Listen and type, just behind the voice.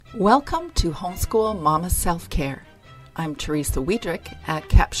Welcome to Homeschool Mama Self-Care. I'm Teresa Wiedrich at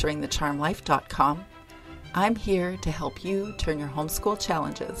CapturingTheCharmLife.com. I'm here to help you turn your homeschool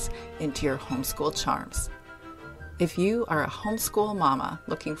challenges into your homeschool charms. If you are a homeschool mama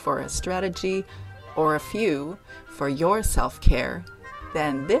looking for a strategy or a few for your self-care,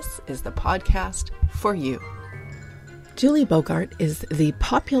 then this is the podcast for you. Julie Bogart is the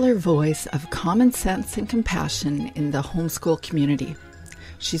popular voice of common sense and compassion in the homeschool community.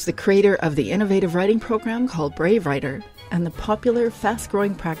 She's the creator of the innovative writing program called Brave Writer and the popular,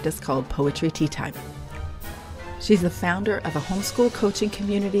 fast-growing practice called Poetry Teatime. She's the founder of a homeschool coaching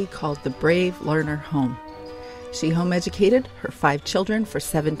community called the Brave Learner Home. She home educated her 5 children for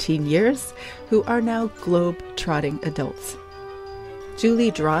 17 years, who are now globe-trotting adults.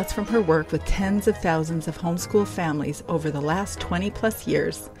 Julie draws from her work with tens of thousands of homeschool families over the last 20-plus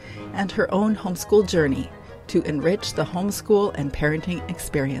years and her own homeschool journey to enrich the homeschool and parenting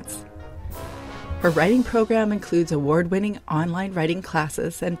experience. Her writing program includes award-winning online writing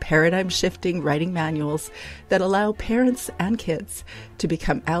classes and paradigm-shifting writing manuals that allow parents and kids to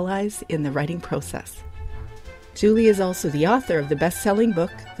become allies in the writing process. Julie is also the author of the best-selling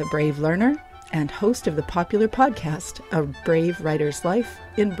book, The Brave Learner, and host of the popular podcast, A Brave Writer's Life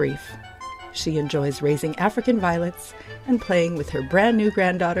in Brief. She enjoys raising African violets and playing with her brand new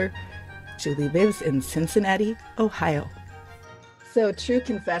granddaughter. Julie lives in Cincinnati, Ohio. So, true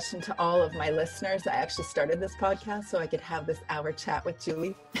confession to all of my listeners, I actually started this podcast so I could have this hour chat with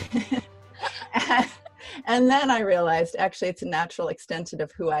Julie. And then I realized, actually, it's a natural extension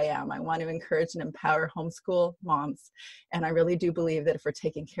of who I am. I want to encourage and empower homeschool moms. And I really do believe that if we're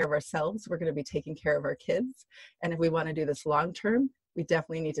taking care of ourselves, we're going to be taking care of our kids. And if we want to do this long term, we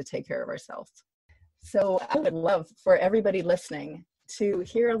definitely need to take care of ourselves. So I would love for everybody listening to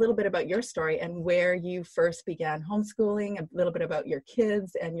hear a little bit about your story and where you first began homeschooling, a little bit about your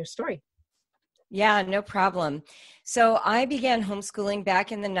kids and your story. Yeah, no problem. So I began homeschooling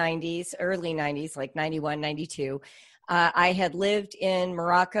back in the 90s, early 90s, like 91, 92. I had lived in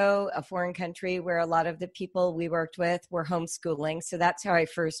Morocco, a foreign country where a lot of the people we worked with were homeschooling. So that's how I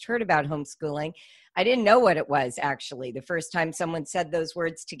first heard about homeschooling. I didn't know what it was, actually. The first time someone said those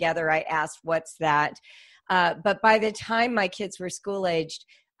words together, I asked, "What's that?" But by the time my kids were school-aged,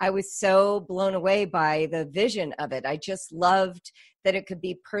 I was so blown away by the vision of it. I just loved that it could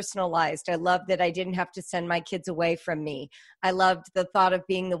be personalized. I loved that I didn't have to send my kids away from me. I loved the thought of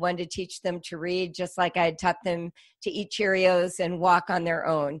being the one to teach them to read, just like I had taught them to eat Cheerios and walk on their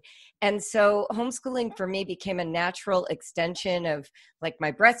own. And so homeschooling for me became a natural extension of like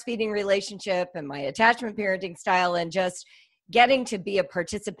my breastfeeding relationship and my attachment parenting style and just getting to be a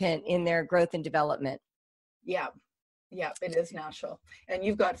participant in their growth and development. Yeah, it is natural. And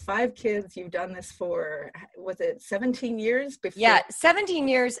you've got 5 kids. You've done this for, was it 17 years before? Yeah, 17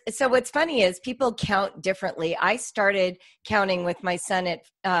 years. So what's funny is people count differently. I started counting with my son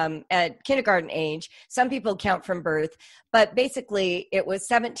at kindergarten age. Some people count from birth, but basically it was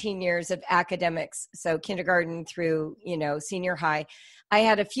 17 years of academics. So kindergarten through, senior high. I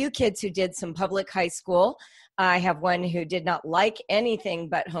had a few kids who did some public high school. I have one who did not like anything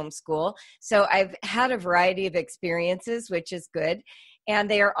but homeschool. So I've had a variety of experiences, which is good. And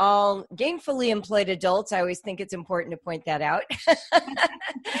they are all gainfully employed adults. I always think it's important to point that out.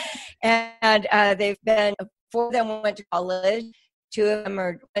 And they've been, 4 of them went to college. 2 of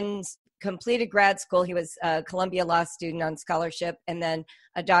them one's completed grad school. He was a Columbia Law student on scholarship. And then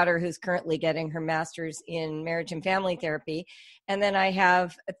a daughter who's currently getting her master's in marriage and family therapy. And then I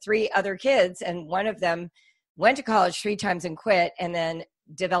have 3 other kids, and one of them went to college 3 times and quit, and then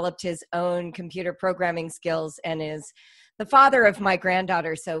developed his own computer programming skills and is the father of my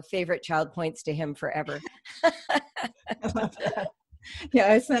granddaughter. So favorite child points to him forever. I love that.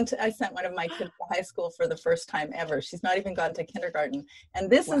 Yeah, I sent one of my kids to high school for the first time ever. She's not even gone to kindergarten. And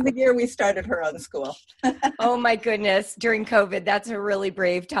this is the year we started her on school. Oh my goodness. During COVID, that's a really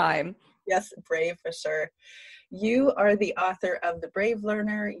brave time. Yes, brave for sure. You are the author of The Brave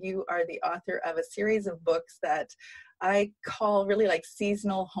Learner. You are the author of a series of books that I call really like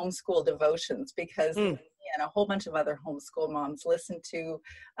seasonal homeschool devotions because me and a whole bunch of other homeschool moms listen to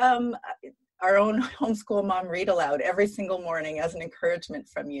our own homeschool mom read aloud every single morning as an encouragement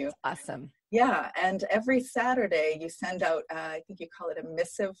from you. Awesome. Yeah, and every Saturday you send out, I think you call it a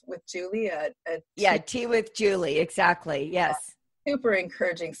missive with Julie. Tea with Julie, exactly, yes. Super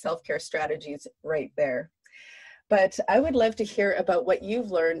encouraging self-care strategies right there. But I would love to hear about what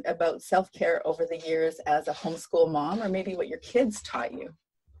you've learned about self-care over the years as a homeschool mom, or maybe what your kids taught you.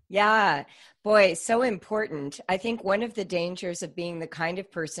 Yeah, boy, so important. I think one of the dangers of being the kind of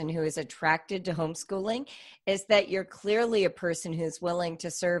person who is attracted to homeschooling is that you're clearly a person who's willing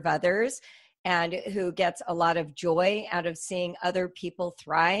to serve others and who gets a lot of joy out of seeing other people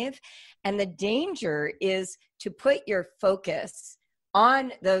thrive. And the danger is to put your focus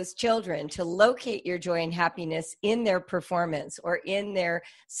on those children, to locate your joy and happiness in their performance or in their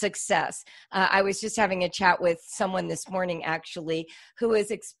success. I was just having a chat with someone this morning, actually, who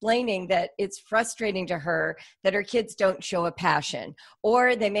was explaining that it's frustrating to her that her kids don't show a passion,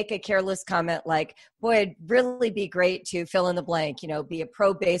 or they make a careless comment like, boy, it'd really be great to fill in the blank, be a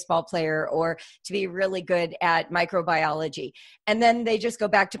pro baseball player or to be really good at microbiology. And then they just go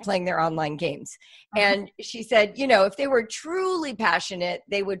back to playing their online games. And she said, if they were truly passionate,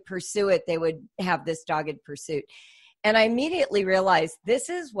 they would pursue it. They would have this dogged pursuit. And I immediately realized this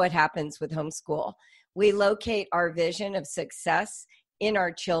is what happens with homeschool. We locate our vision of success in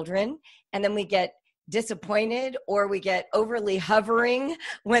our children, and then we get disappointed or we get overly hovering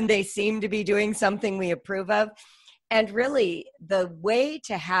when they seem to be doing something we approve of. And really, the way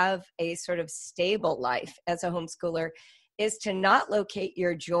to have a sort of stable life as a homeschooler is to not locate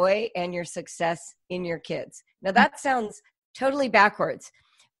your joy and your success in your kids. Now, that sounds totally backwards,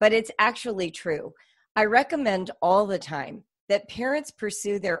 but it's actually true. I recommend all the time that parents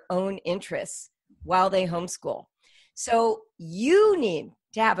pursue their own interests while they homeschool. So you need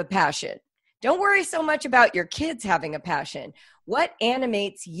to have a passion. Don't worry so much about your kids having a passion. What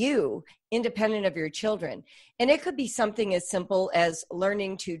animates you independent of your children? And it could be something as simple as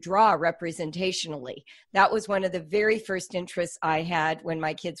learning to draw representationally. That was one of the very first interests I had when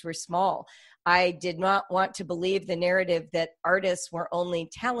my kids were small. I did not want to believe the narrative that artists were only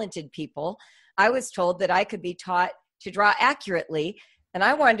talented people. I was told that I could be taught to draw accurately, and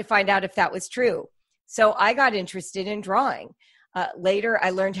I wanted to find out if that was true. So I got interested in drawing. Later,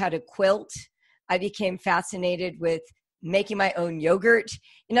 I learned how to quilt. I became fascinated with making my own yogurt.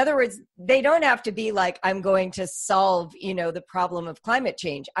 In other words, they don't have to be like, I'm going to solve, the problem of climate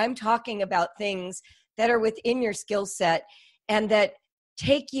change. I'm talking about things that are within your skill set and that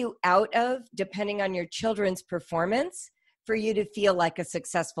take you out of, depending on your children's performance, for you to feel like a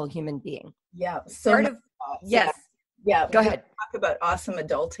successful human being. Yeah. So part of, yes. Yeah. Go ahead. Talk about awesome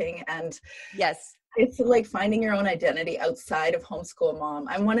adulting, and yes. It's like finding your own identity outside of homeschool mom.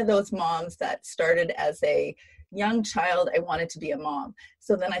 I'm one of those moms that started as a young child. I wanted to be a mom.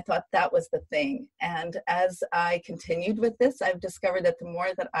 So then I thought that was the thing. And as I continued with this, I've discovered that the more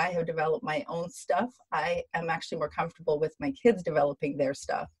that I have developed my own stuff, I am actually more comfortable with my kids developing their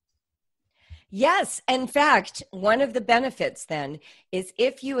stuff. Yes. In fact, one of the benefits then is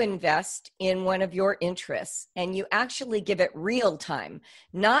if you invest in one of your interests and you actually give it real time,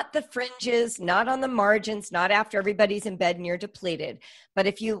 not the fringes, not on the margins, not after everybody's in bed and you're depleted, but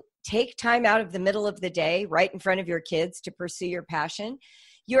if you take time out of the middle of the day right in front of your kids to pursue your passion,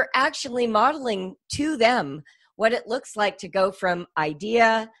 you're actually modeling to them what it looks like to go from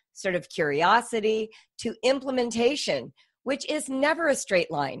idea, sort of curiosity, to implementation, which is never a straight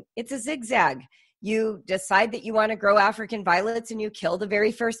line. It's a zigzag. You decide that you want to grow African violets and you kill the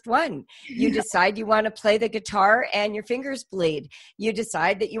very first one. You decide you want to play the guitar and your fingers bleed. You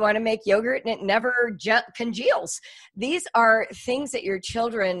decide that you want to make yogurt and it never congeals. These are things that your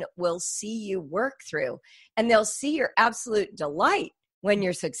children will see you work through, and they'll see your absolute delight when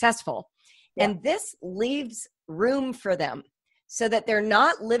you're successful. Yeah. And this leaves room for them, so that they're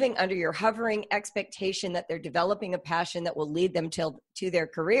not living under your hovering expectation that they're developing a passion that will lead them to their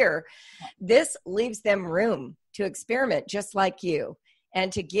career. This leaves them room to experiment just like you,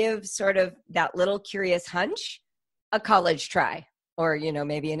 and to give sort of that little curious hunch a college try, or,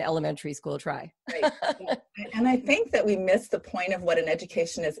 maybe an elementary school try. Right. And I think that we miss the point of what an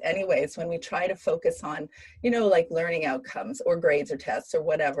education is anyways, when we try to focus on, like learning outcomes or grades or tests or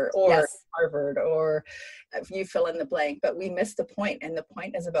whatever, or yes, Harvard, or if you fill in the blank, but we miss the point, and the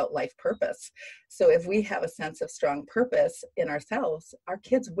point is about life purpose. So if we have a sense of strong purpose in ourselves, our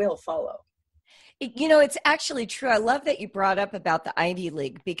kids will follow. It's actually true. I love that you brought up about the Ivy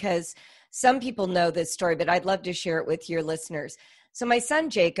League, because some people know this story, but I'd love to share it with your listeners. So my son,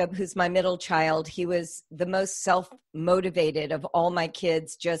 Jacob, who's my middle child, he was the most self-motivated of all my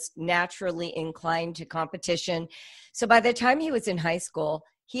kids, just naturally inclined to competition. So by the time he was in high school,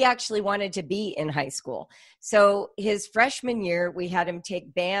 he actually wanted to be in high school. So his freshman year, we had him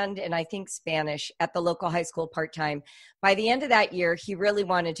take band and I think Spanish at the local high school part-time. By the end of that year, he really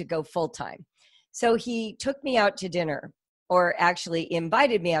wanted to go full-time. So he took me out to dinner, or actually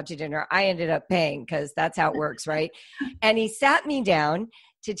invited me out to dinner. I ended up paying, because that's how it works, right? And he sat me down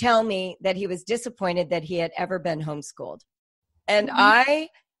to tell me that he was disappointed that he had ever been homeschooled. And I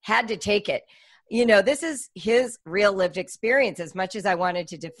had to take it. You know, this is his real lived experience. As much as I wanted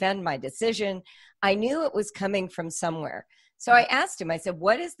to defend my decision, I knew it was coming from somewhere. So I asked him, I said,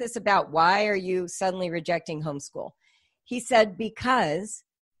 what is this about? Why are you suddenly rejecting homeschool? He said, because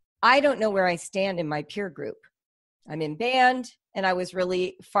I don't know where I stand in my peer group. I'm in band and I was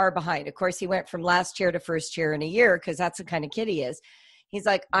really far behind. Of course, he went from last year to first year in a year because that's the kind of kid he is. He's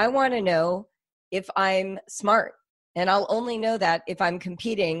like, I want to know if I'm smart. And I'll only know that if I'm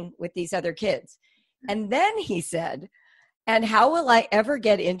competing with these other kids. And then he said, and how will I ever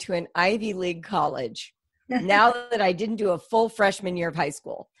get into an Ivy League college now that I didn't do a full freshman year of high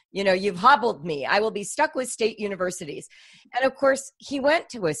school? You know, you've hobbled me. I will be stuck with state universities. And of course, he went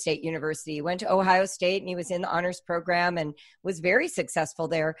to a state university. He went to Ohio State and he was in the honors program and was very successful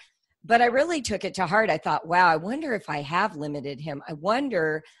there. But I really took it to heart. I thought, wow, I wonder if I have limited him. I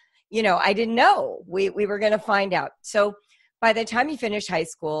wonder, you know, I didn't know. We were going to find out. So by the time he finished high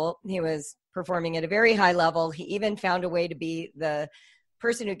school, he was performing at a very high level. He even found a way to be the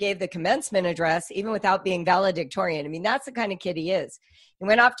person who gave the commencement address, even without being valedictorian. I mean, that's the kind of kid he is. He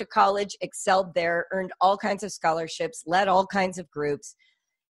went off to college, excelled there, earned all kinds of scholarships, led all kinds of groups.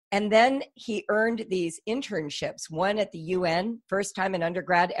 And then he earned these internships, one at the UN, first time an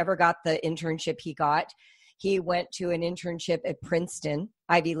undergrad ever got the internship he got. He went to an internship at Princeton,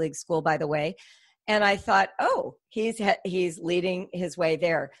 Ivy League school, by the way. And I thought, oh, he's leading his way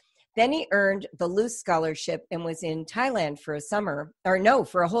there. Then he earned the Luce Scholarship and was in Thailand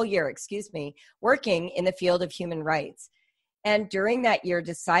for a whole year, working in the field of human rights. And during that year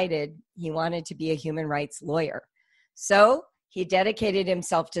decided he wanted to be a human rights lawyer. So he dedicated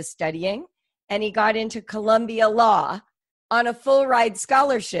himself to studying and he got into Columbia Law on a full ride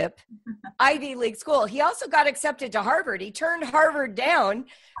scholarship, Ivy League school. He also got accepted to Harvard. He turned Harvard down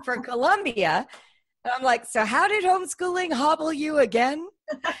for Columbia. And I'm like, so how did homeschooling hobble you again?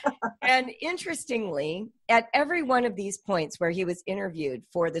 And interestingly, at every one of these points where he was interviewed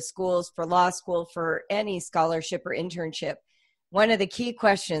for the schools, for law school, for any scholarship or internship, one of the key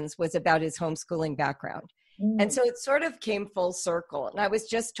questions was about his homeschooling background. And so it sort of came full circle. And I was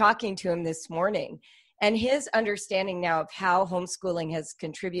just talking to him this morning, and his understanding now of how homeschooling has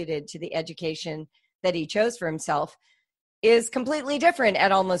contributed to the education that he chose for himself is completely different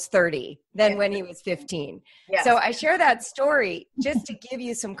at almost 30 than when he was 15. Yes. So I share that story just to give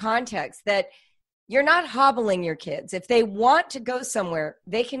you some context that you're not hobbling your kids. If they want to go somewhere,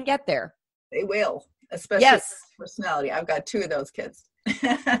 they can get there. They will, especially personality. I've got 2 of those kids.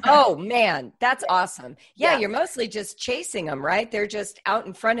 Oh man, that's awesome. Yeah, you're mostly just chasing them, right? They're just out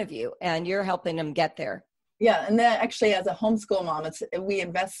in front of you and you're helping them get there. Yeah, and then actually as a homeschool mom, we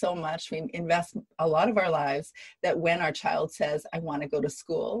invest so much, we invest a lot of our lives that when our child says, I want to go to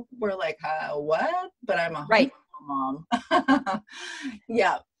school, we're like, what? But I'm a homeschool mom.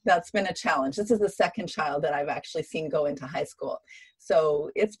 Yeah, that's been a challenge. This is the second child that I've actually seen go into high school. So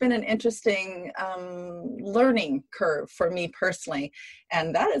it's been an interesting learning curve for me personally.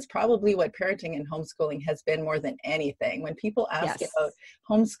 And that is probably what parenting and homeschooling has been more than anything. When people ask about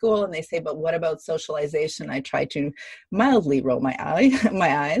homeschool and they say, but what about socialization? I try to mildly roll my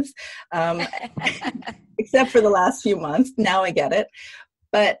eyes, except for the last few months. Now I get it.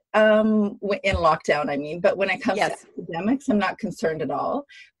 But in lockdown, but when it comes to academics, I'm not concerned at all.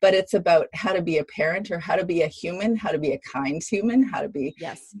 But it's about how to be a parent or how to be a human, how to be a kind human, how to be,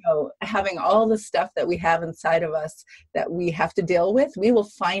 having all the stuff that we have inside of us that we have to deal with. We will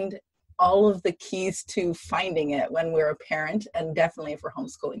find all of the keys to finding it when we're a parent, and definitely if we're a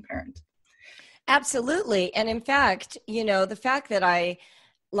homeschooling parent. Absolutely. And in fact, the fact that I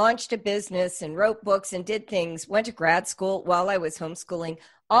launched a business and wrote books and did things, went to grad school while I was homeschooling,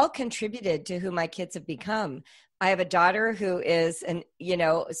 all contributed to who my kids have become. I have a daughter who is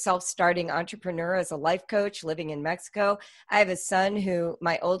self-starting entrepreneur as a life coach living in Mexico. I have a son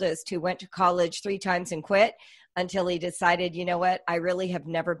my oldest, who went to college 3 times and quit until he decided, you know what, I really have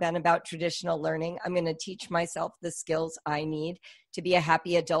never been about traditional learning. I'm going to teach myself the skills I need to be a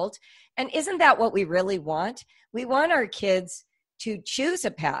happy adult. And isn't that what we really want? We want our kids to choose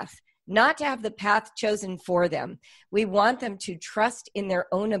a path, not to have the path chosen for them. We want them to trust in their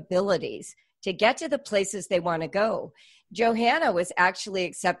own abilities to get to the places they want to go. Johanna was actually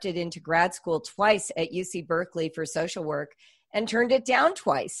accepted into grad school twice at UC Berkeley for social work and turned it down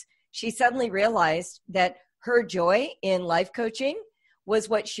twice. She suddenly realized that her joy in life coaching was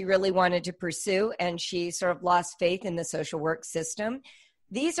what she really wanted to pursue, and she sort of lost faith in the social work system.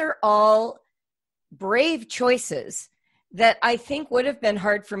 These are all brave choices that I think would have been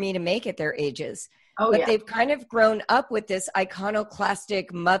hard for me to make at their ages. But they've kind of grown up with this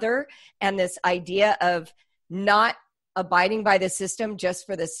iconoclastic mother and this idea of not abiding by the system just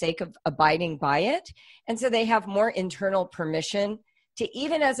for the sake of abiding by it. And so they have more internal permission to,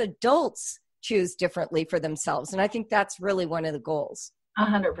 even as adults, choose differently for themselves. And I think that's really one of the goals.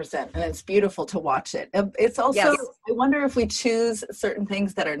 100%. And it's beautiful to watch it. It's also, Yes. I wonder if we choose certain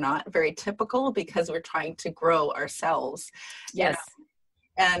things that are not very typical because we're trying to grow ourselves. Yes.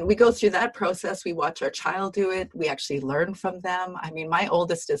 And we go through that process. We watch our child do it. We actually learn from them. I mean, my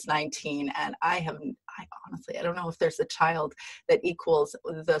oldest is 19, and I honestly, I don't know if there's a child that equals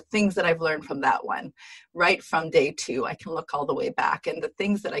the things that I've learned from that one. Right from day 2, I can look all the way back. And the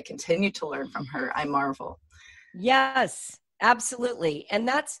things that I continue to learn from her, I marvel. Yes, absolutely. And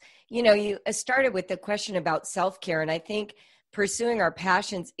that's, you started with the question about self-care. And I think pursuing our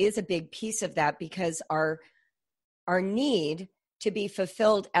passions is a big piece of that, because our need to be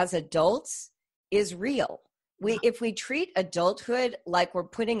fulfilled as adults is real. If we treat adulthood like we're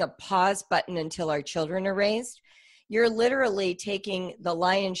putting a pause button until our children are raised, you're literally taking the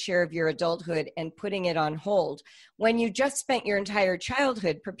lion's share of your adulthood and putting it on hold when you just spent your entire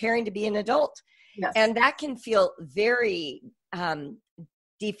childhood preparing to be an adult. Yes. And that can feel very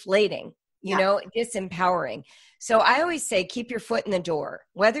deflating, disempowering. So I always say, keep your foot in the door,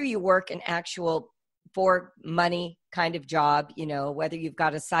 whether you work an actual for money kind of job, whether you've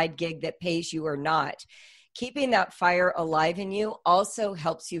got a side gig that pays you or not. Keeping that fire alive in you also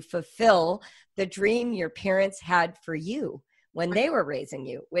helps you fulfill the dream your parents had for you when they were raising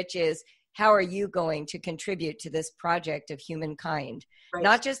you, which is, how are you going to contribute to this project of humankind? Right.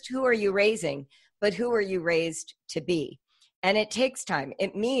 Not just who are you raising, but who are you raised to be? And it takes time.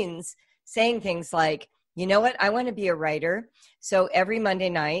 It means saying things like, you know what, I want to be a writer. So every Monday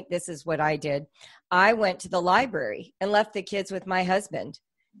night, this is what I did. I went to the library and left the kids with my husband.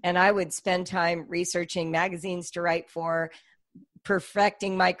 And I would spend time researching magazines to write for,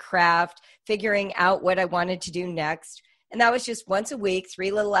 perfecting my craft, figuring out what I wanted to do next. And that was just once a week,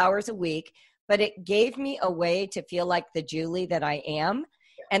 3 little hours a week. But it gave me a way to feel like the Julie that I am.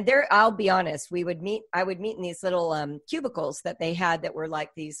 And there, I'll be honest, I would meet in these little cubicles that they had that were like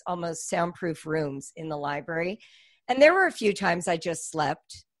these almost soundproof rooms in the library. And there were a few times I just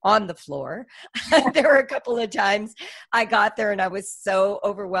slept on the floor. There were a couple of times I got there and I was so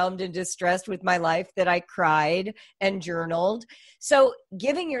overwhelmed and distressed with my life that I cried and journaled. So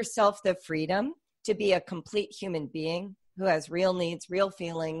giving yourself the freedom to be a complete human being who has real needs, real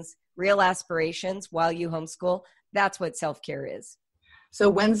feelings, real aspirations while you homeschool, that's what self-care is. So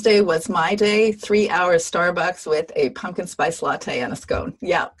Wednesday was my day, 3 hours Starbucks with a pumpkin spice latte and a scone.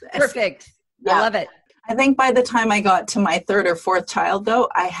 Yeah. Perfect. Yeah. I love it. I think by the time I got to my 3rd or 4th child, though,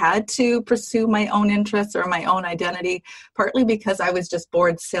 I had to pursue my own interests or my own identity, partly because I was just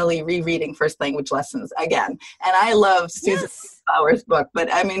bored, silly, rereading first language lessons again. And I love Susan Flowers' book,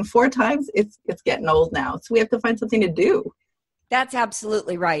 but I mean, 4 times, it's getting old now. So we have to find something to do. That's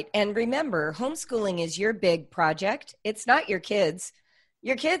absolutely right. And remember, homeschooling is your big project. It's not your kids'.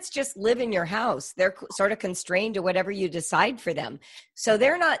 Your kids just live in your house. They're sort of constrained to whatever you decide for them. So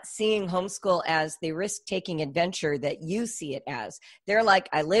they're not seeing homeschool as the risk-taking adventure that you see it as. They're like,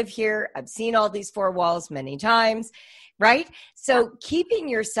 I live here. I've seen all these 4 walls many times, right? So keeping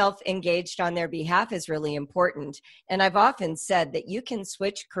yourself engaged on their behalf is really important. And I've often said that you can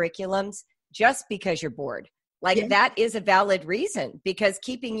switch curriculums just because you're bored. That is a valid reason, because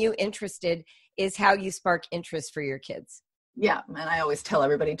keeping you interested is how you spark interest for your kids. Yeah, and I always tell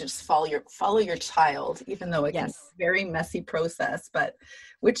everybody to just follow your child, even though it can be a very messy process, but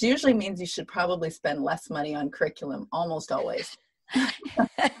which usually means you should probably spend less money on curriculum, almost always.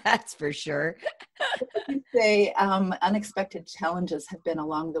 That's for sure. What would you say unexpected challenges have been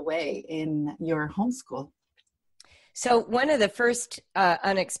along the way in your homeschool? So one of the first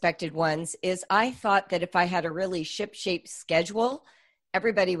unexpected ones is I thought that if I had a really ship-shape schedule,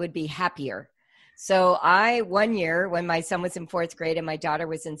 everybody would be happier. So one year when my son was in 4th grade and my daughter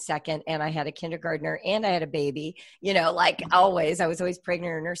was in 2nd, and I had a kindergartner and I had a baby, like always, I was always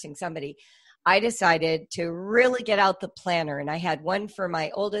pregnant or nursing somebody. I decided to really get out the planner, and I had one for my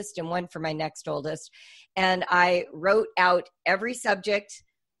oldest and one for my next oldest. And I wrote out every subject,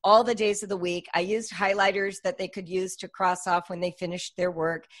 all the days of the week. I used highlighters that they could use to cross off when they finished their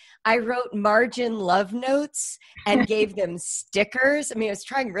work. I wrote margin love notes and gave them stickers. I mean, I was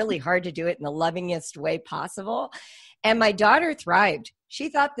trying really hard to do it in the lovingest way possible. And my daughter thrived. She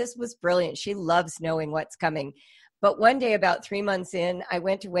thought this was brilliant. She loves knowing what's coming. But one day, about 3 months in, I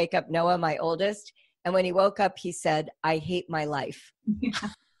went to wake up Noah, my oldest. And when he woke up, he said, I hate my life.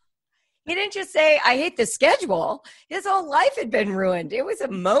 He didn't just say, I hate the schedule. His whole life had been ruined. It was a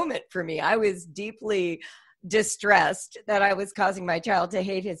moment for me. I was deeply distressed that I was causing my child to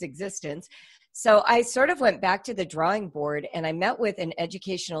hate his existence. So I sort of went back to the drawing board, and I met with an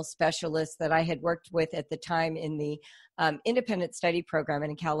educational specialist that I had worked with at the time in the independent study program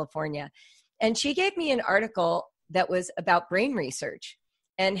in California. And she gave me an article that was about brain research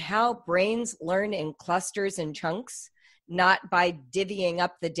and how brains learn in clusters and chunks, not by divvying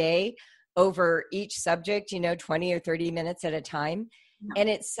up the day over each subject, 20 or 30 minutes at a time. No. And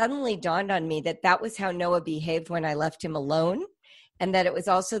it suddenly dawned on me that that was how Noah behaved when I left him alone, and that it was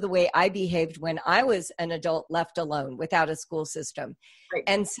also the way I behaved when I was an adult left alone without a school system. Right.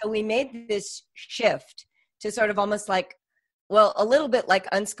 And so we made this shift to sort of almost like, well, a little bit like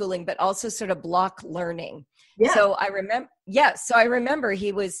unschooling, but also sort of block learning. Yeah. So I remember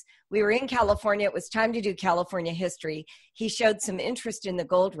we were in California. It was time to do California history. He showed some interest in the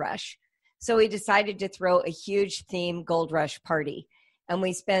gold rush. So we decided to throw a huge theme gold rush party. And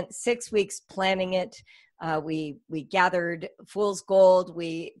we spent 6 weeks planning it. We gathered fool's gold.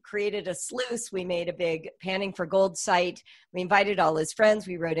 We created a sluice. We made a big panning for gold site. We invited all his friends.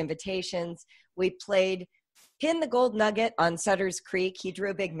 We wrote invitations. We played Pin the Gold Nugget on Sutter's Creek. He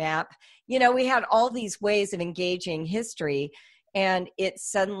drew a big map. We had all these ways of engaging history, and it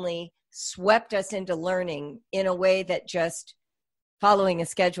suddenly swept us into learning in a way that just following a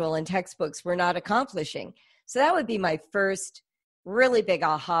schedule and textbooks were not accomplishing. So that would be my first really big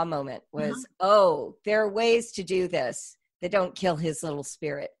aha moment was, oh, there are ways to do this that don't kill his little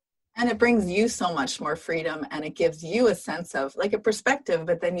spirit. And it brings you so much more freedom, and it gives you a sense of like a perspective,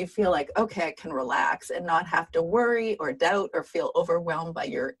 but then you feel like, okay, I can relax and not have to worry or doubt or feel overwhelmed by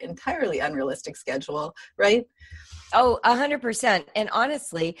your entirely unrealistic schedule, right? Oh, 100%. And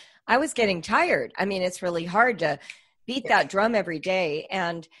honestly, I was getting tired. I mean, it's really hard to beat that drum every day.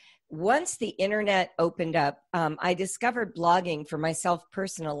 And once the internet opened up, I discovered blogging for myself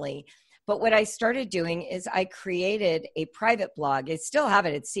personally. But what I started doing is I created a private blog. I still have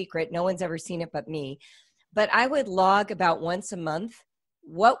it. It's secret. No one's ever seen it but me. But I would log about once a month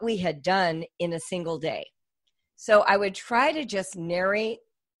what we had done in a single day. So I would try to just narrate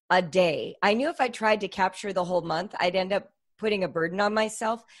a day. I knew if I tried to capture the whole month, I'd end up putting a burden on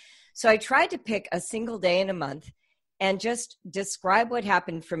myself. So I tried to pick a single day in a month and just describe what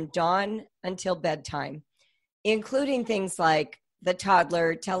happened from dawn until bedtime, including things like the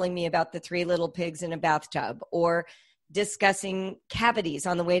toddler telling me about the 3 little pigs in a bathtub, or discussing cavities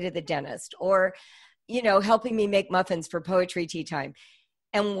on the way to the dentist, or, helping me make muffins for Poetry Teatime.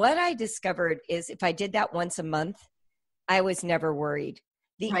 And what I discovered is if I did that once a month, I was never worried.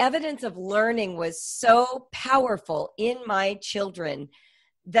 The evidence of learning was so powerful in my children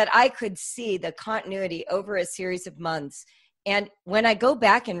that I could see the continuity over a series of months. And when I go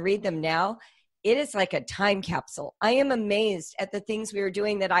back and read them now, it is like a time capsule. I am amazed at the things we were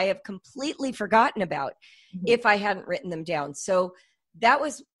doing that I have completely forgotten about if I hadn't written them down. So that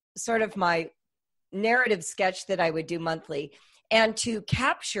was sort of my narrative sketch that I would do monthly. And to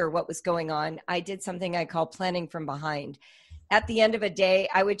capture what was going on, I did something I call planning from behind. At the end of a day,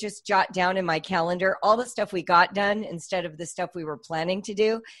 I would just jot down in my calendar all the stuff we got done instead of the stuff we were planning to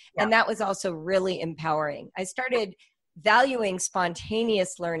do. Yeah. And that was also really empowering. I started valuing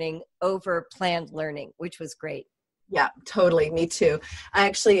spontaneous learning over planned learning, which was great. Yeah, totally. Me too.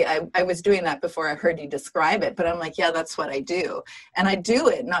 I was doing that before I heard you describe it, but I'm like, yeah, that's what I do. And I do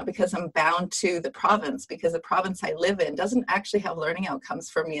it not because I'm bound to the province, because the province I live in doesn't actually have learning outcomes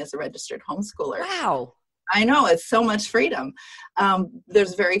for me as a registered homeschooler. Wow. I know, it's so much freedom.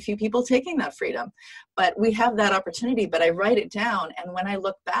 There's very few people taking that freedom, but we have that opportunity. But I write it down, and when I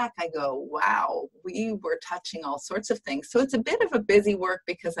look back, I go, wow, we were touching all sorts of things. So it's a bit of a busy work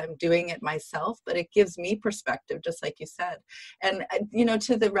because I'm doing it myself, but it gives me perspective, just like you said. And,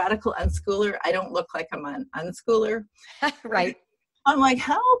 to the radical unschooler, I don't look like I'm an unschooler. Right. I'm like,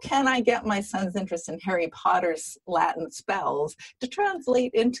 how can I get my son's interest in Harry Potter's Latin spells to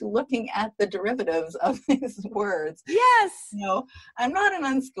translate into looking at the derivatives of these words? Yes. I'm not an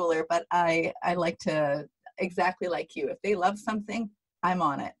unschooler, but I like to, exactly like you. If they love something, I'm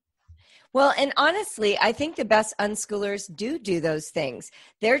on it. Well, and honestly, I think the best unschoolers do those things.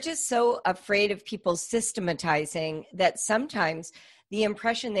 They're just so afraid of people systematizing that sometimes the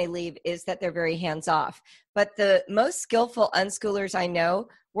impression they leave is that they're very hands-off. But the most skillful unschoolers I know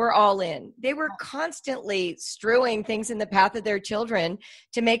were all in. They were constantly strewing things in the path of their children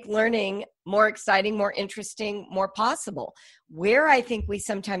to make learning more exciting, more interesting, more possible. Where I think we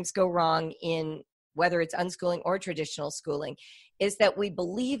sometimes go wrong in whether it's unschooling or traditional schooling is that we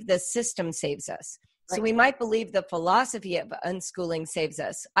believe the system saves us. Right. So we might believe the philosophy of unschooling saves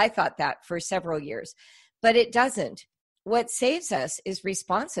us. I thought that for several years, but it doesn't. What saves us is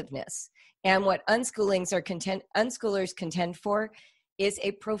responsiveness. And what unschoolers contend for is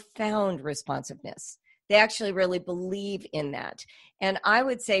a profound responsiveness. They actually really believe in that. And I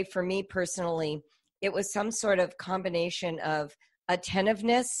would say for me personally, it was some sort of combination of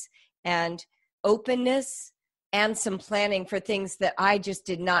attentiveness and openness and some planning for things that I just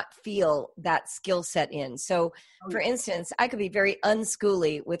did not feel that skill set in. So for instance, I could be very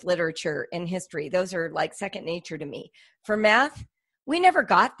unschooly with literature and history. Those are like second nature to me. For math, we never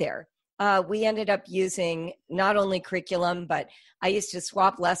got there. We ended up using not only curriculum, but I used to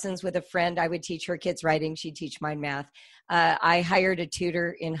swap lessons with a friend. I would teach her kids writing. She'd teach mine math. I hired a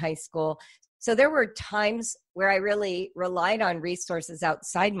tutor in high school. So there were times where I really relied on resources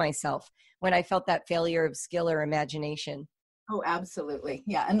outside myself when I felt that failure of skill or imagination. Oh, absolutely.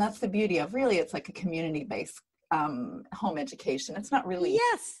 Yeah. And that's the beauty of really, it's like a community-based home education. It's not really,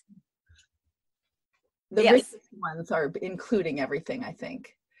 Yes. the Yes. risky ones are including everything, I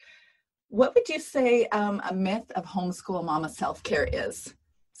think. What would you say a myth of homeschool mama self-care is?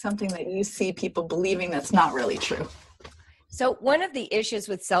 Something that you see people believing that's not really true. So one of the issues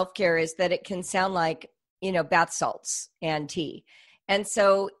with self-care is that it can sound like, bath salts and tea. And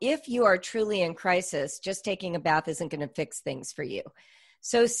so if you are truly in crisis, just taking a bath isn't going to fix things for you.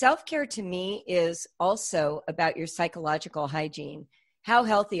 So self-care to me is also about your psychological hygiene. How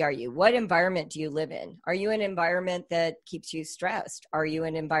healthy are you? What environment do you live in? Are you in an environment that keeps you stressed? Are you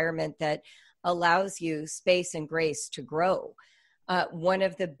in an environment that allows you space and grace to grow? One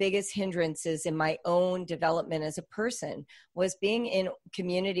of the biggest hindrances in my own development as a person was being in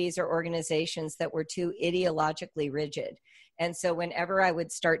communities or organizations that were too ideologically rigid. And so whenever I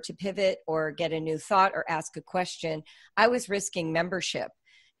would start to pivot or get a new thought or ask a question, I was risking membership.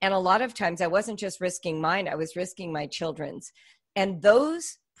 And a lot of times I wasn't just risking mine, I was risking my children's. And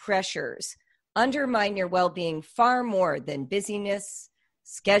those pressures undermine your well-being far more than busyness,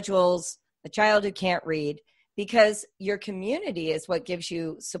 schedules, a child who can't read, because your community is what gives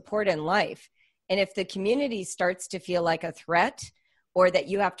you support in life. And if the community starts to feel like a threat or that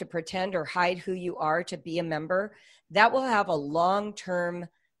you have to pretend or hide who you are to be a member, that will have a long-term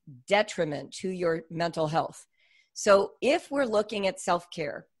detriment to your mental health. So if we're looking at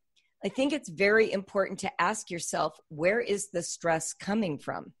self-care, I think it's very important to ask yourself, where is the stress coming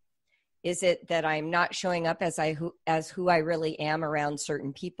from? Is it that I'm not showing up as who I really am around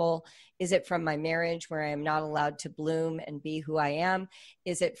certain people? Is it from my marriage where I am not allowed to bloom and be who I am?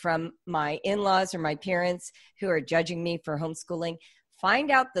 Is it from my in-laws or my parents who are judging me for homeschooling? Find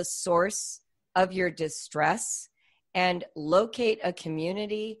out the source of your distress and locate a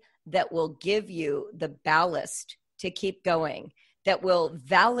community that will give you the ballast to keep going, that will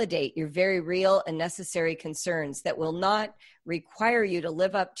validate your very real and necessary concerns, that will not require you to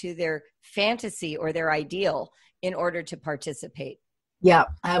live up to their fantasy or their ideal in order to participate. Yeah.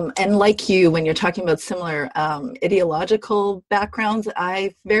 And like you, when you're talking about similar ideological backgrounds,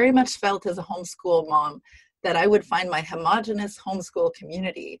 I very much felt as a homeschool mom that I would find my homogenous homeschool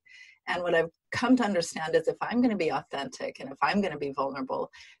community. And what I've come to understand is if I'm going to be authentic and if I'm going to be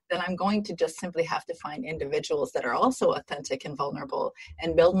vulnerable, then I'm going to just simply have to find individuals that are also authentic and vulnerable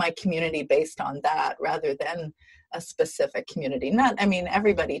and build my community based on that rather than a specific community.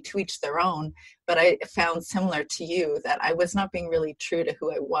 Everybody to each their own, but I found similar to you that I was not being really true to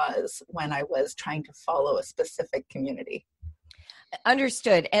who I was when I was trying to follow a specific community.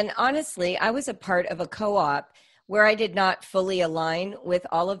 Understood. And honestly, I was a part of a co-op where I did not fully align with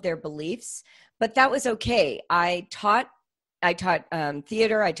all of their beliefs, but that was okay. I taught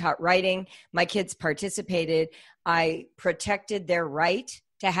theater, I taught writing, my kids participated, I protected their right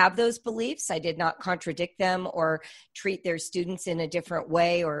to have those beliefs. I did not contradict them or treat their students in a different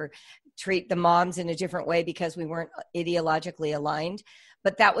way or treat the moms in a different way because we weren't ideologically aligned.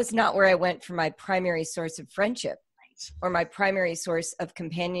 But that was not where I went for my primary source of friendship or my primary source of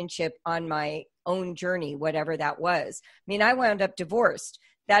companionship on my own journey, whatever that was. I wound up divorced.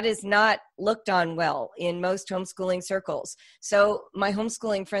 That is not looked on well in most homeschooling circles. So my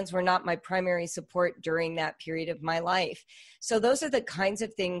homeschooling friends were not my primary support during that period of my life. So those are the kinds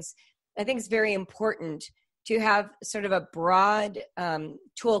of things I think is very important to have sort of a broad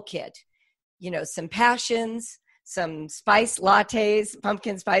toolkit, some passions, some spice lattes,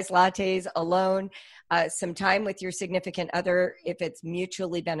 pumpkin spice lattes alone, some time with your significant other if it's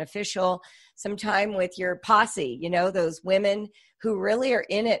mutually beneficial, some time with your posse, those women who really are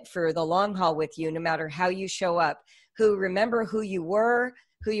in it for the long haul with you, no matter how you show up, who remember who you were,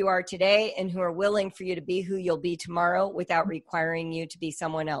 who you are today, and who are willing for you to be who you'll be tomorrow without requiring you to be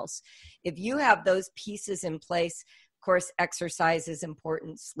someone else. If you have those pieces in place, of course, exercise is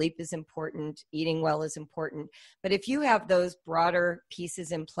important, sleep is important, eating well is important. But if you have those broader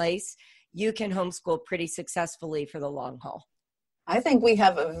pieces in place, you can homeschool pretty successfully for the long haul. I think we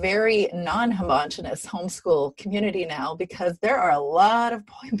have a very non-homogeneous homeschool community now because there are a lot of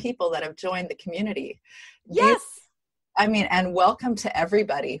people that have joined the community. Yes. And welcome to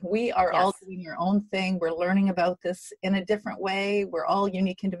everybody. We are Yes. all doing your own thing. We're learning about this in a different way. We're all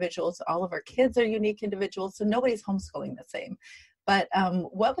unique individuals. All of our kids are unique individuals, so nobody's homeschooling the same. But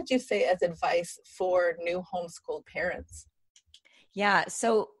what would you say as advice for new homeschool parents? Yeah.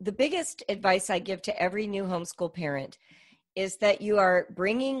 So the biggest advice I give to every new homeschool parent is that you are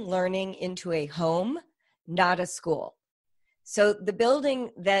bringing learning into a home, not a school. So the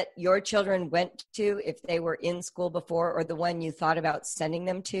building that your children went to, if they were in school before, or the one you thought about sending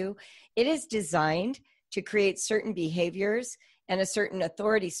them to, it is designed to create certain behaviors and a certain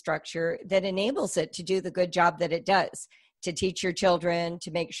authority structure that enables it to do the good job that it does, to teach your children,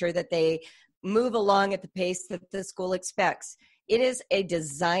 to make sure that they move along at the pace that the school expects. It is a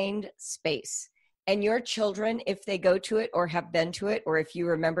designed space. And your children, if they go to it or have been to it, or if you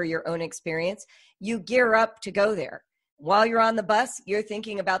remember your own experience, you gear up to go there. While you're on the bus, you're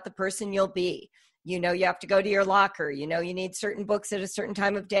thinking about the person you'll be. You know you have to go to your locker. You know you need certain books at a certain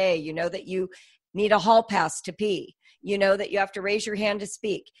time of day. You know that you need a hall pass to pee. You know that you have to raise your hand to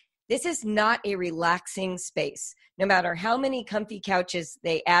speak. This is not a relaxing space. No matter how many comfy couches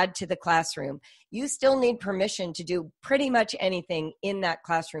they add to the classroom, you still need permission to do pretty much anything in that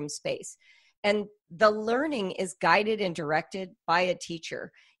classroom space. And the learning is guided and directed by a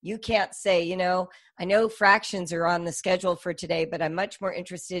teacher. You can't say, I know fractions are on the schedule for today, but I'm much more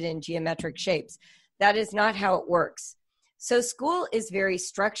interested in geometric shapes. That is not how it works. So school is very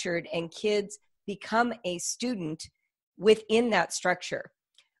structured, and kids become a student within that structure.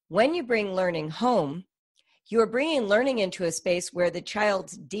 When you bring learning home, you are bringing learning into a space where the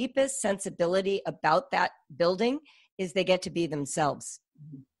child's deepest sensibility about that building is they get to be themselves.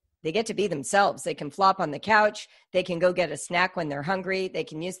 They get to be themselves. They can flop on the couch. They can go get a snack when they're hungry. They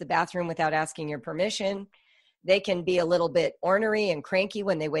can use the bathroom without asking your permission. They can be a little bit ornery and cranky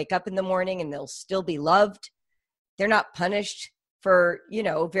when they wake up in the morning, and they'll still be loved. They're not punished for,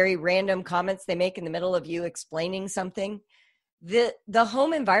 very random comments they make in the middle of you explaining something. The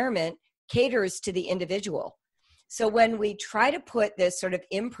home environment caters to the individual. So when we try to put this sort of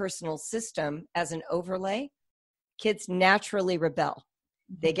impersonal system as an overlay, kids naturally rebel.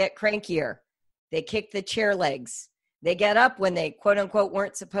 They get crankier. They kick the chair legs. They get up when they, quote unquote,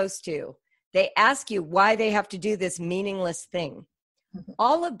 weren't supposed to. They ask you why they have to do this meaningless thing.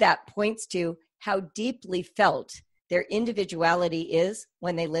 All of that points to how deeply felt their individuality is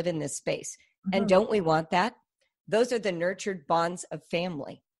when they live in this space. And don't we want that? Those are the nurtured bonds of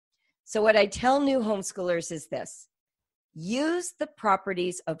family. So what I tell new homeschoolers is this: use the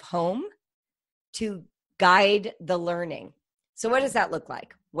properties of home to guide the learning. So what does that look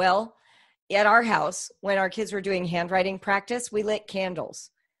like? Well, at our house, when our kids were doing handwriting practice, we lit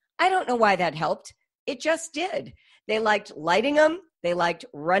candles. I don't know why that helped. It just did. They liked lighting them. They liked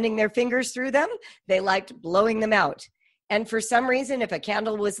running their fingers through them. They liked blowing them out. And for some reason, if a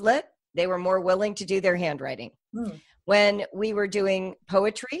candle was lit, they were more willing to do their handwriting. When we were doing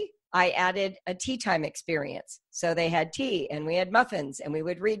poetry, I added a tea time experience. So they had tea and we had muffins and we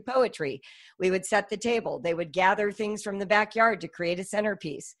would read poetry. We would set the table. They would gather things from the backyard to create a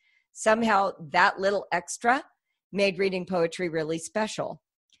centerpiece. Somehow that little extra made reading poetry really special.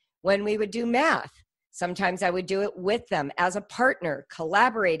 When we would do math, sometimes I would do it with them as a partner,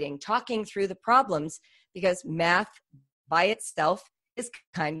 collaborating, talking through the problems, because math by itself is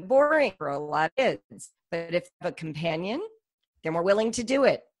kind of boring for a lot of kids. But if they have a companion, they're more willing to do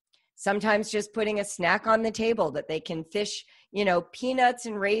it. Sometimes just putting a snack on the table that they can fish, peanuts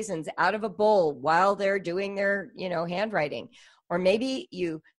and raisins out of a bowl while they're doing their, handwriting. Or maybe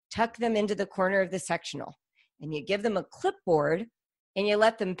you tuck them into the corner of the sectional and you give them a clipboard and you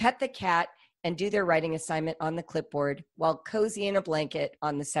let them pet the cat and do their writing assignment on the clipboard while cozy in a blanket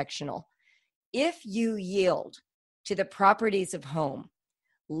on the sectional. If you yield to the properties of home,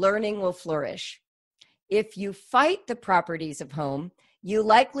 learning will flourish. If you fight the properties of home, you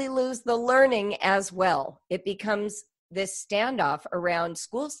likely lose the learning as well. It becomes this standoff around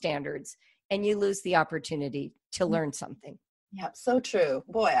school standards, and you lose the opportunity to learn something. Yeah, so true.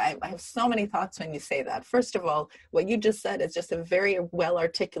 Boy, I have so many thoughts when you say that. First of all, what you just said is just a very well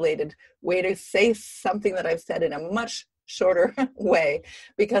articulated way to say something that I've said in a much shorter way,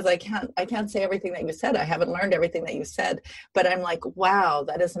 because I can't say everything that you said. I haven't learned everything that you said, but I'm like, wow,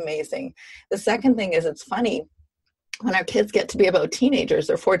 that is amazing. The second thing is, it's funny, when our kids get to be about teenagers,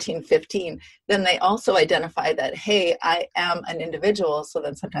 or 14, 15, then they also identify that, hey, I am an individual. So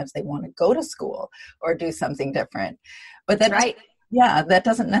then sometimes they want to go to school or do something different. But that's right. Yeah, that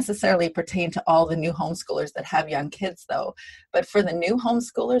doesn't necessarily pertain to all the new homeschoolers that have young kids, though. But for the new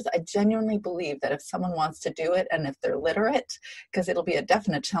homeschoolers, I genuinely believe that if someone wants to do it and if they're literate, because it'll be a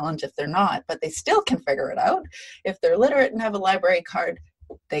definite challenge if they're not, but they still can figure it out. If they're literate and have a library card,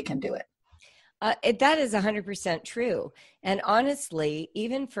 they can do it. That is 100% true. And honestly,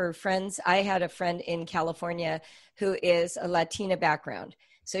 even for friends, I had a friend in California who is a Latina background.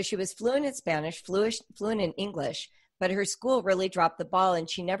 So she was fluent in Spanish, fluent in English, but her school really dropped the ball and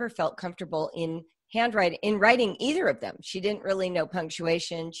she never felt comfortable in writing either of them. She didn't really know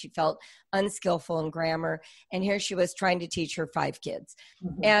punctuation. She felt unskillful in grammar. And here she was trying to teach her 5 kids.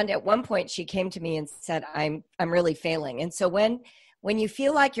 Mm-hmm. And at one point she came to me and said, I'm really failing. And so when you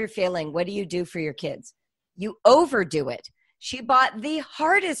feel like you're failing, what do you do for your kids? You overdo it. She bought the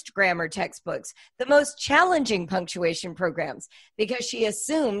hardest grammar textbooks, the most challenging punctuation programs, because she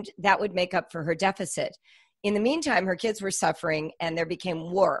assumed that would make up for her deficit. In the meantime, her kids were suffering and there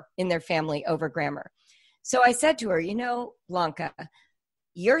became war in their family over grammar. So I said to her, Blanca,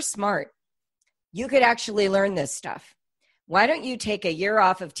 you're smart. You could actually learn this stuff. Why don't you take a year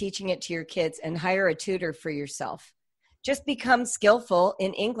off of teaching it to your kids and hire a tutor for yourself? Just become skillful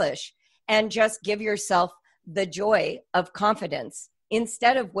in English and just give yourself the joy of confidence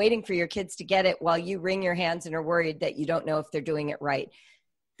instead of waiting for your kids to get it while you wring your hands and are worried that you don't know if they're doing it right.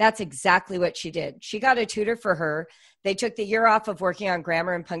 That's exactly what she did. She got a tutor for her. They took the year off of working on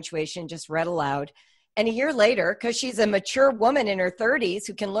grammar and punctuation, just read aloud. And a year later, because she's a mature woman in her 30s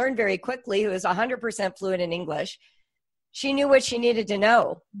who can learn very quickly, who is 100% fluent in English, she knew what she needed to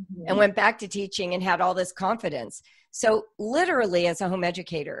know and went back to teaching and had all this confidence. So literally, as a home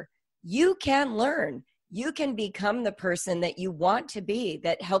educator, you can learn. You can become the person that you want to be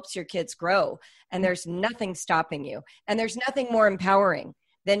that helps your kids grow. And there's nothing stopping you. And there's nothing more empowering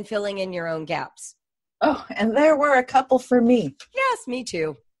than filling in your own gaps. Oh, and there were a couple for me. Yes, me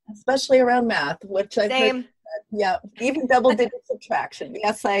too. Especially around math, which I Same. Yeah, even double-digit subtraction.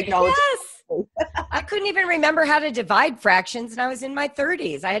 Yes, I acknowledge. Yes. I couldn't even remember how to divide fractions, and I was in my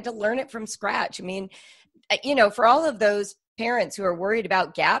 30s. I had to learn it from scratch. I mean, for all of those parents who are worried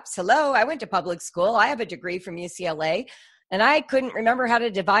about gaps, hello, I went to public school. I have a degree from UCLA, and I couldn't remember how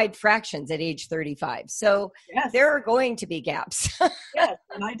to divide fractions at age 35. So yes, there are going to be gaps. Yes,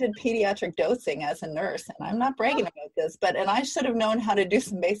 and I did pediatric dosing as a nurse, and I'm not bragging about this, and I should have known how to do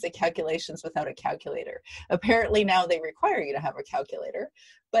some basic calculations without a calculator. Apparently now they require you to have a calculator,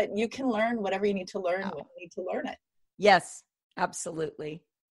 but you can learn whatever you need to learn when you need to learn it. Yes, absolutely.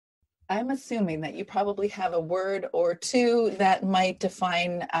 I'm assuming that you probably have a word or two that might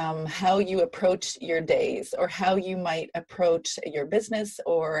define how you approach your days or how you might approach your business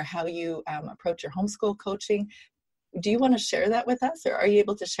or how you approach your homeschool coaching. Do you want to share that with us, or are you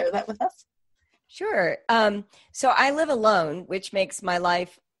able to share that with us? Sure. So I live alone, which makes my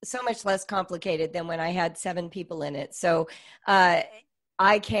life so much less complicated than when I had 7 people in it. So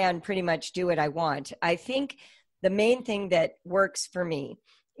I can pretty much do what I want. I think the main thing that works for me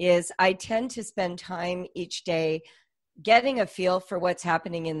is I tend to spend time each day getting a feel for what's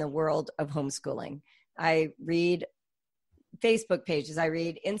happening in the world of homeschooling. I read Facebook pages, I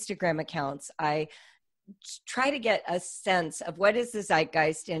read Instagram accounts, I try to get a sense of what is the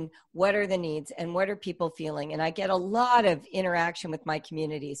zeitgeist and what are the needs and what are people feeling. And I get a lot of interaction with my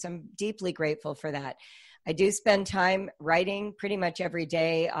community. So I'm deeply grateful for that. I do spend time writing pretty much every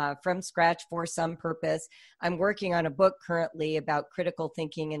day from scratch for some purpose. I'm working on a book currently about critical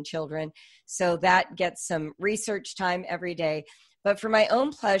thinking in children. So that gets some research time every day. But for my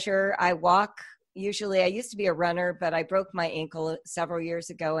own pleasure, I walk. Usually I used to be a runner, but I broke my ankle several years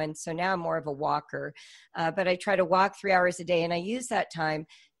ago. And so now I'm more of a walker. But I try to walk 3 hours a day. And I use that time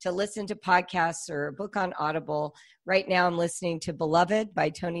to listen to podcasts or a book on Audible. Right now I'm listening to Beloved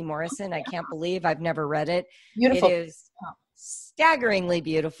by Toni Morrison. I can't believe I've never read it. Beautiful. It is staggeringly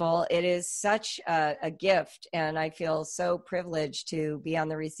beautiful. It is such a gift. And I feel so privileged to be on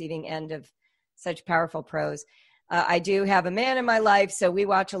the receiving end of such powerful prose. I do have a man in my life, so we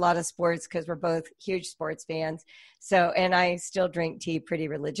watch a lot of sports because we're both huge sports fans. So, and I still drink tea pretty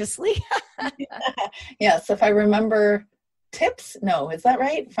religiously. Yes, if I remember Tips. No, is that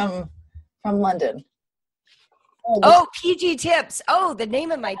right? From London. Oh, PG Tips. Oh, the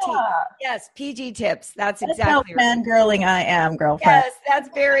name of my tea. Yes, PG Tips. That's exactly right. Fangirling I am, girlfriend. Yes, that's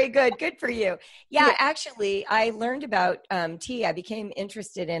very good. Good for you. Yeah, actually, I learned about tea. I became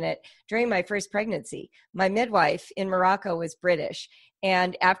interested in it during my first pregnancy. My midwife in Morocco was British.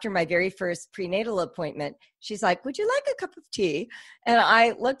 And after my very first prenatal appointment, she's like, would you like a cup of tea? And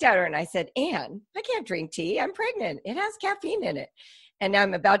I looked at her and I said, Anne, I can't drink tea. I'm pregnant. It has caffeine in it. And now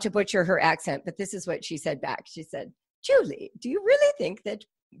I'm about to butcher her accent, but this is what she said back. She said, Julie, do you really think that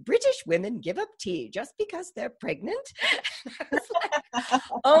British women give up tea just because they're pregnant? I was like,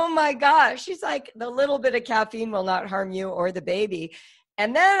 oh my gosh. She's like, the little bit of caffeine will not harm you or the baby.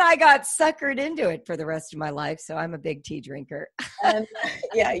 And then I got suckered into it for the rest of my life. So I'm a big tea drinker. And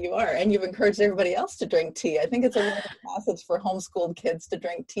yeah, you are. And you've encouraged everybody else to drink tea. I think it's a rite of passage for homeschooled kids to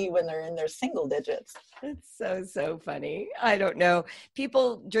drink tea when they're in their single digits. It's so funny. I don't know.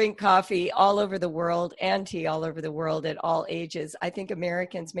 People drink coffee all over the world and tea all over the world at all ages. I think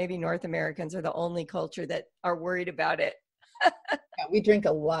Americans, maybe North Americans, are the only culture that are worried about it. Yeah, we drink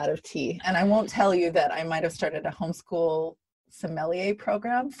a lot of tea. And I won't tell you that I might have started a homeschool sommelier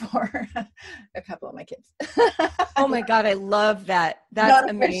program for a couple of my kids. Oh my God, I love that.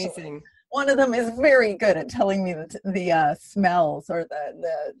 That's amazing. One of them is very good at telling me the smells or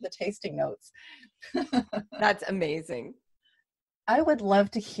the tasting notes. That's amazing. I would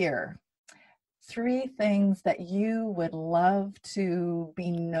love to hear 3 things that you would love to be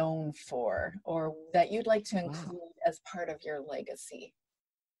known for, or that you'd like to include as part of your legacy.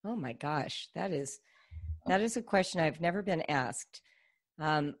 Oh my gosh, that is a question I've never been asked.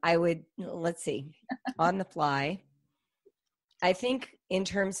 Let's see, on the fly. I think in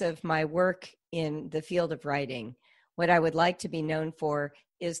terms of my work in the field of writing, what I would like to be known for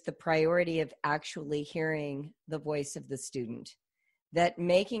is the priority of actually hearing the voice of the student, that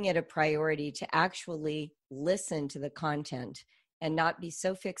making it a priority to actually listen to the content and not be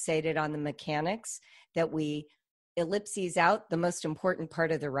so fixated on the mechanics that we ellipses out the most important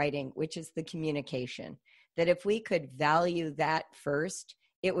part of the writing, which is the communication. That if we could value that first,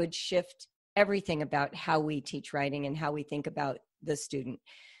 it would shift everything about how we teach writing and how we think about the student.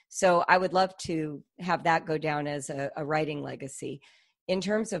 So I would love to have that go down as a writing legacy. In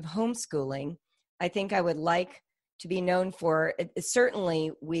terms of homeschooling, I think I would like to be known for,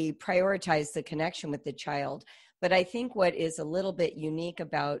 certainly we prioritize the connection with the child, but I think what is a little bit unique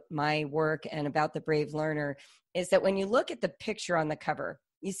about my work and about the Brave Learner is that when you look at the picture on the cover,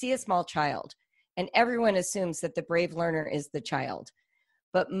 you see a small child, and everyone assumes that the Brave Learner is the child.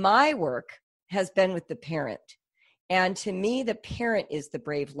 But my work has been with the parent. And to me, the parent is the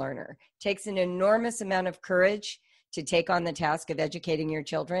Brave Learner. It takes an enormous amount of courage to take on the task of educating your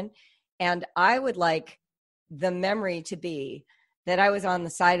children. And I would like the memory to be that I was on the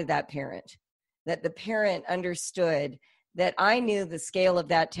side of that parent, that the parent understood that I knew the scale of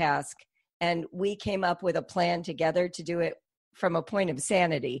that task, and we came up with a plan together to do it from a point of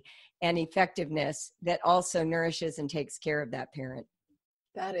sanity and effectiveness that also nourishes and takes care of that parent.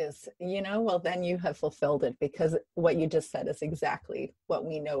 That is, well, then you have fulfilled it, because what you just said is exactly what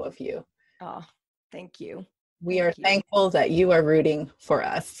we know of you. Oh, thank you. We are thankful that you are rooting for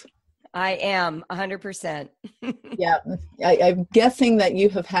us. I am 100%. Yeah. I'm guessing that you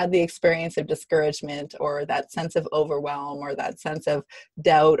have had the experience of discouragement, or that sense of overwhelm, or that sense of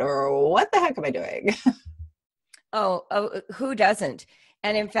doubt, or what the heck am I doing? Oh, who doesn't?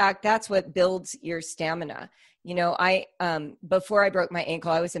 And in fact, that's what builds your stamina. I before I broke my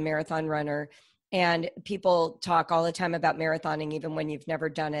ankle, I was a marathon runner, and people talk all the time about marathoning, even when you've never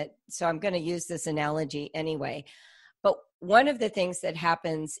done it. So I'm going to use this analogy anyway. But one of the things that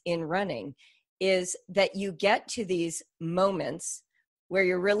happens in running is that you get to these moments where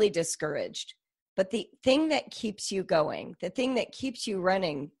you're really discouraged. But the thing that keeps you going, the thing that keeps you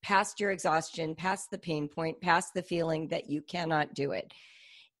running past your exhaustion, past the pain point, past the feeling that you cannot do it,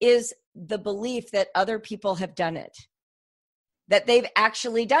 is the belief that other people have done it, that they've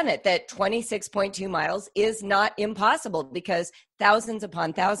actually done it, that 26.2 miles is not impossible, because thousands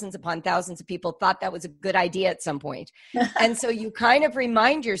upon thousands upon thousands of people thought that was a good idea at some point. And so you kind of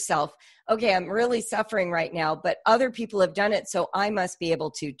remind yourself, okay, I'm really suffering right now, but other people have done it, so I must be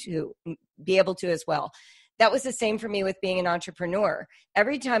able to be able to as well. That was the same for me with being an entrepreneur.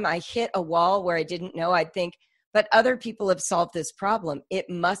 Every time I hit a wall where I didn't know, I'd think, but other people have solved this problem. It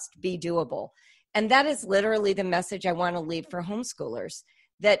must be doable. And that is literally the message I want to leave for homeschoolers,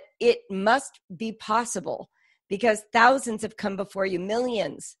 that it must be possible, because thousands have come before you,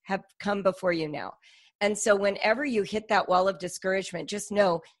 millions have come before you now. And so whenever you hit that wall of discouragement, just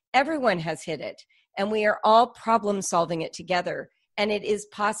know everyone has hit it, and we are all problem solving it together. And it is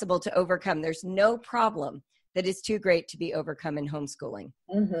possible to overcome. There's no problem that is too great to be overcome in homeschooling.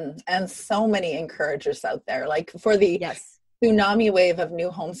 Mm-hmm. And so many encouragers out there, like for the tsunami wave of new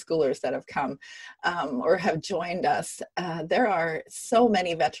homeschoolers that have come or have joined us. There are so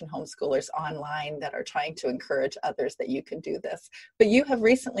many veteran homeschoolers online that are trying to encourage others that you can do this. But you have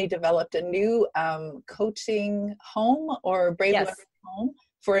recently developed a new coaching home, or Brave Learner Home,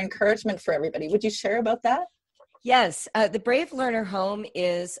 for encouragement for everybody. Would you share about that? Yes, the Brave Learner Home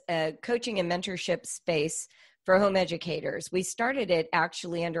is a coaching and mentorship space for home educators. We started it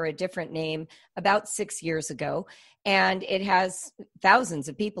actually under a different name about 6 years ago, and it has thousands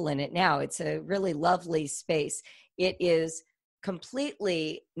of people in it now. It's a really lovely space. It is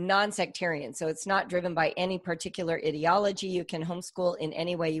completely non-sectarian, so it's not driven by any particular ideology. You can homeschool in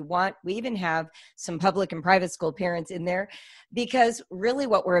any way you want. We even have some public and private school parents in there, because really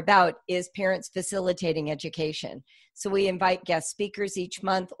what we're about is parents facilitating education. So we invite guest speakers each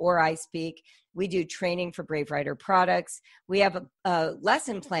month, or I speak. We do training for Brave Writer products. We have a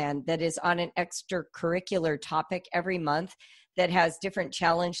lesson plan that is on an extracurricular topic every month that has different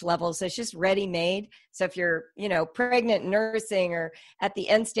challenge levels. It's just ready-made. So if you're, pregnant, nursing, or at the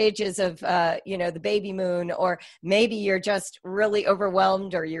end stages of, the baby moon, or maybe you're just really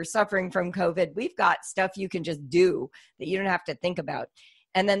overwhelmed, or you're suffering from COVID, we've got stuff you can just do that you don't have to think about.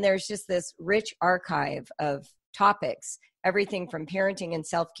 And then there's just this rich archive of topics, everything from parenting and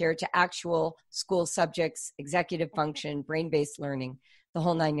self-care to actual school subjects, executive function, brain-based learning, the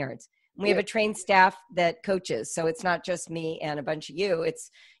whole 9 yards. We have a trained staff that coaches. So it's not just me and a bunch of you. It's,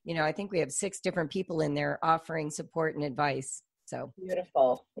 I think we have 6 different people in there offering support and advice. So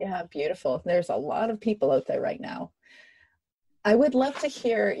beautiful. Yeah, beautiful. There's a lot of people out there right now. I would love to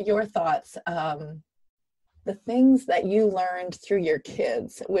hear your thoughts. The things that you learned through your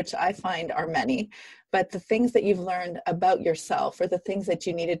kids, which I find are many, but the things that you've learned about yourself, or the things that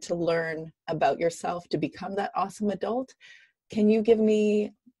you needed to learn about yourself to become that awesome adult. Can you give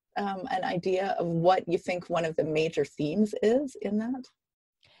me an idea of what you think one of the major themes is in that?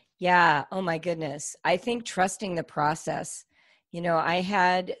 Yeah. Oh my goodness. I think trusting the process. I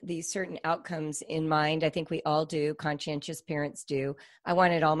had these certain outcomes in mind. I think we all do. Conscientious parents do. I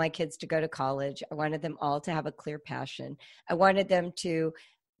wanted all my kids to go to college. I wanted them all to have a clear passion. I wanted them to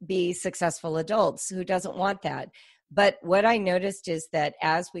be successful adults. Who doesn't want that? But what I noticed is that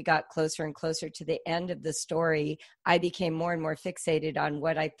as we got closer and closer to the end of the story, I became more and more fixated on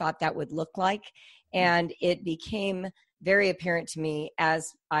what I thought that would look like. And it became very apparent to me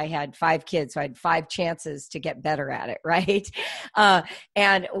as I had 5 kids, so I had 5 chances to get better at it, right?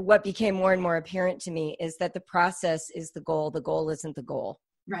 And what became more and more apparent to me is that the process is the goal. The goal isn't the goal.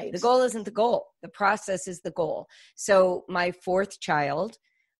 Right. The goal isn't the goal. The process is the goal. So my 4th child,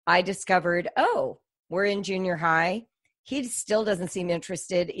 I discovered, we're in junior high. He still doesn't seem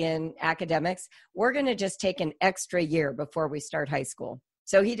interested in academics. We're going to just take an extra year before we start high school.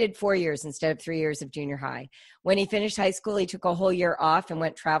 So he did 4 years instead of 3 years of junior high. When he finished high school, he took a whole year off and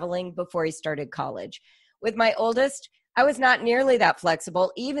went traveling before he started college. With my oldest, I was not nearly that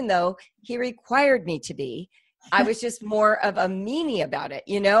flexible, even though he required me to be. I was just more of a meanie about it.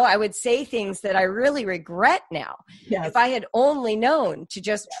 I would say things that I really regret now. Yes. If I had only known to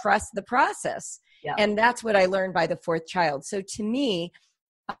just trust the process. Yeah. And that's what I learned by the 4th child. So to me,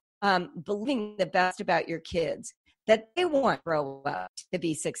 believing the best about your kids, that they want to grow up to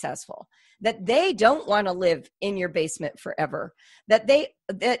be successful, that they don't want to live in your basement forever, that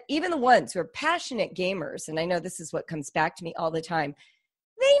even the ones who are passionate gamers, and I know this is what comes back to me all the time,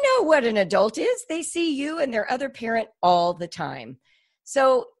 they know what an adult is. They see you and their other parent all the time.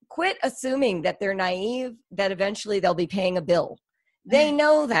 So quit assuming that they're naive, that eventually they'll be paying a bill. They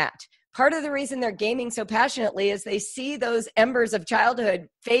know that. Part of the reason they're gaming so passionately is they see those embers of childhood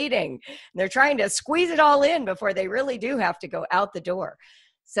fading. They're trying to squeeze it all in before they really do have to go out the door.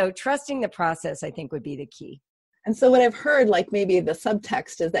 So trusting the process, I think, would be the key. And so what I've heard, like maybe the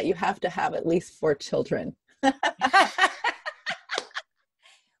subtext, is that you have to have at least 4 children.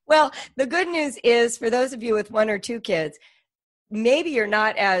 Well, the good news is for those of you with 1 or 2 kids, maybe you're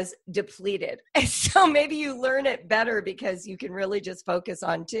not as depleted. So maybe you learn it better because you can really just focus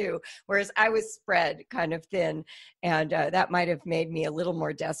on 2. Whereas I was spread kind of thin, and that might have made me a little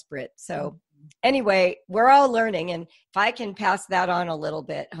more desperate. So anyway, we're all learning. And if I can pass that on a little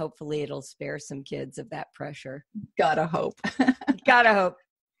bit, hopefully it'll spare some kids of that pressure. Gotta hope. Gotta hope.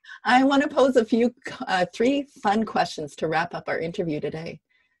 I want to pose 3 fun questions to wrap up our interview today.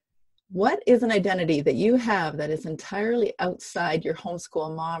 What is an identity that you have that is entirely outside your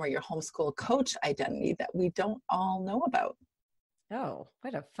homeschool mom or your homeschool coach identity that we don't all know about? Oh,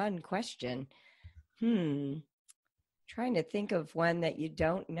 what a fun question. Trying to think of one that you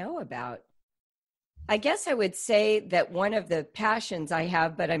don't know about. I guess I would say that one of the passions I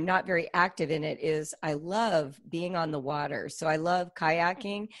have, but I'm not very active in it, is I love being on the water. So I love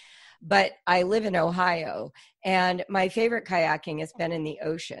kayaking. But I live in Ohio, and my favorite kayaking has been in the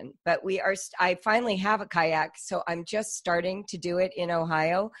ocean. But I finally have a kayak, so I'm just starting to do it in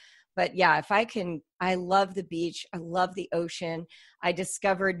Ohio. But yeah, if I can, I love the beach. I love the ocean. I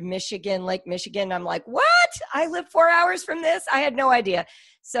discovered Michigan, Lake Michigan. I'm like, what? I live 4 hours from this? I had no idea.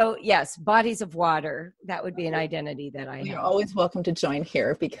 So yes, bodies of water, that would be an identity that I have. You're always welcome to join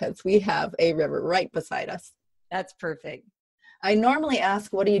here because we have a river right beside us. That's perfect. I normally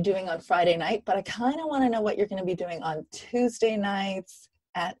ask, what are you doing on Friday night? But I kind of want to know what you're going to be doing on Tuesday nights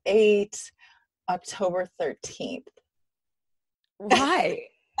at 8, October 13th. Why?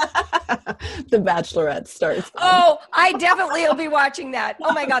 The Bachelorette starts. Oh, I definitely will be watching that.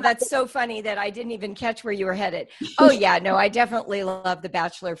 Oh my God, that's so funny that I didn't even catch where you were headed. Oh yeah, no, I definitely love the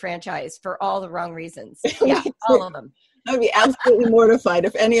Bachelor franchise for all the wrong reasons. Yeah, all of them. I would be absolutely mortified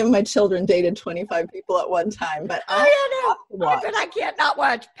if any of my children dated 25 people at one time. But I can't not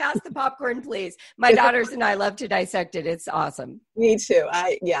watch. Pass the popcorn, please. My daughters and I love to dissect it. It's awesome. Me too.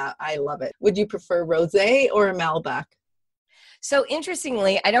 I love it. Would you prefer rosé or a Malbec? So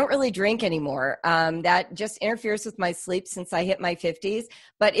interestingly, I don't really drink anymore. That just interferes with my sleep since I hit my 50s.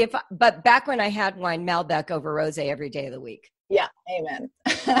 But back when I had wine, Malbec over rosé every day of the week. Yeah, amen.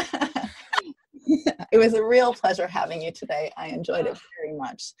 It was a real pleasure having you today. I enjoyed it very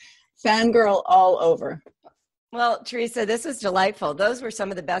much. Fangirl all over. Well, Teresa, this was delightful. Those were some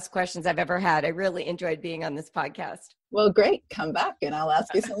of the best questions I've ever had. I really enjoyed being on this podcast. Well, great. Come back and I'll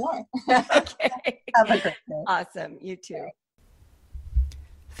ask you some more. Okay. Have a great day. Awesome. You too.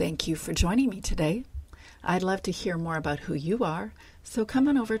 Thank you for joining me today. I'd love to hear more about who you are, so come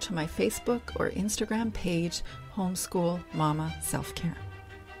on over to my Facebook or Instagram page, Homeschool Mama Self-Care.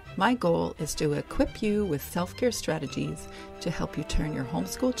 My goal is to equip you with self-care strategies to help you turn your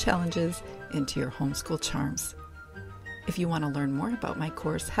homeschool challenges into your homeschool charms. If you want to learn more about my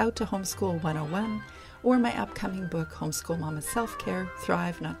course, How to Homeschool 101, or my upcoming book, Homeschool Mama Self-Care,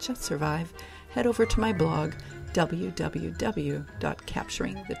 Thrive, Not Just Survive, head over to my blog,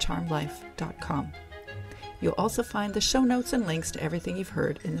 www.capturingthecharmlife.com. You'll also find the show notes and links to everything you've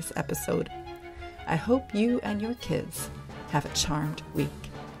heard in this episode. I hope you and your kids have a charmed week.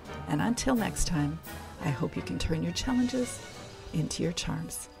 And until next time, I hope you can turn your challenges into your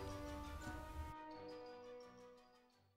charms.